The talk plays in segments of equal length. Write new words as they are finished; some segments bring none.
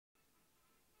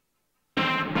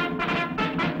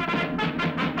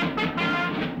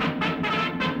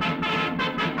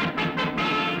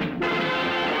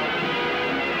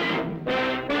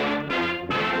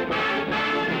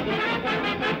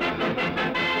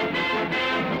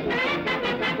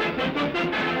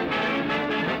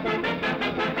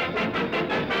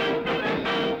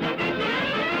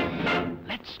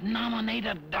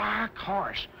ride a dark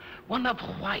horse. One of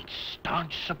White's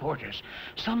staunch supporters.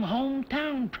 Some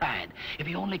hometown pride. If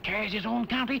he only carries his own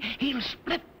county, he'll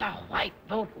split the White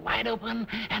vote wide open,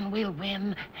 and we'll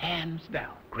win hands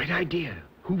down. Great idea.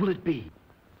 Who will it be?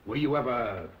 Were you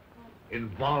ever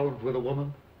involved with a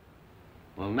woman?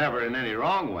 Well, never in any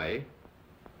wrong way.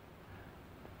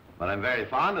 But I'm very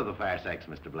fond of the fair sex,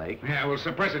 Mr. Blake. Yeah, we'll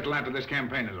suppress it till after this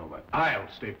campaign is over.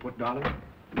 I'll stay put, darling.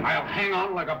 I'll hang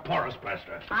on like a porous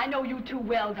plaster. I know you too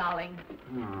well, darling.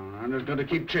 Oh, I'm just going to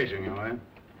keep chasing you, eh?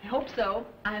 I hope so.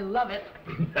 I love it.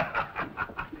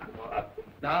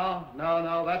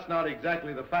 No, that's not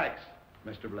exactly the facts,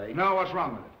 Mr. Blake. No, what's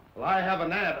wrong with it? Well, I have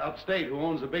an aunt upstate who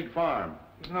owns a big farm.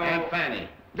 No. Aunt Fanny.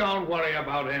 Don't worry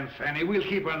about Aunt Fanny. We'll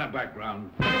keep her in the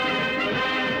background.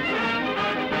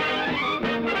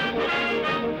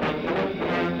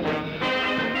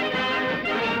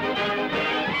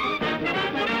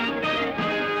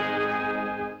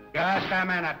 Just a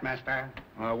minute, mister.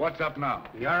 What's up now?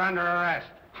 You're under arrest.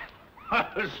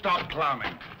 Stop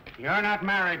clowning. You're not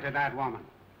married to that woman.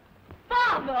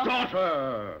 Father!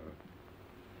 Daughter!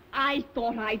 I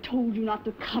thought I told you not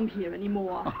to come here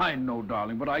anymore. I know,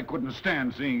 darling, but I couldn't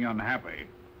stand seeing you unhappy.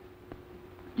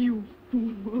 You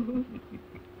fool.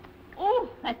 Oh,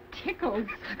 that tickles.